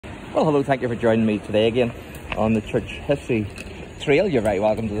Well, hello, thank you for joining me today again on the Church History Trail. You're very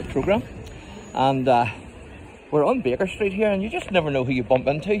welcome to the programme. And we're on Baker Street here, and you just never know who you bump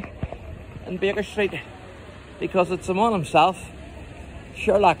into in Baker Street, because it's the man himself,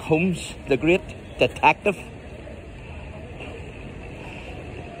 Sherlock Holmes, the great detective.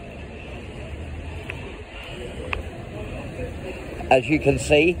 As you can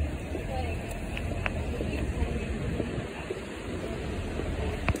see,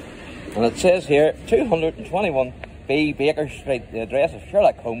 and it says here 221B Baker Street. The address of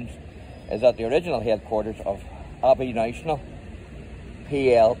Sherlock Holmes is at the original headquarters of Abbey National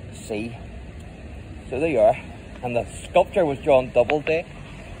PLC. So there you are. And the sculptor was John Doubleday.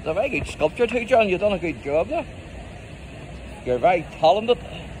 It's a very good sculpture too, John. You've done a good job there. You're very talented.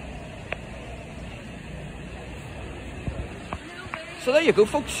 So there you go,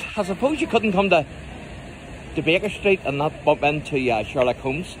 folks. I suppose you couldn't come to Baker Street and not bump into Sherlock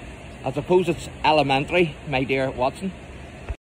Holmes. I suppose it's elementary, my dear Watson.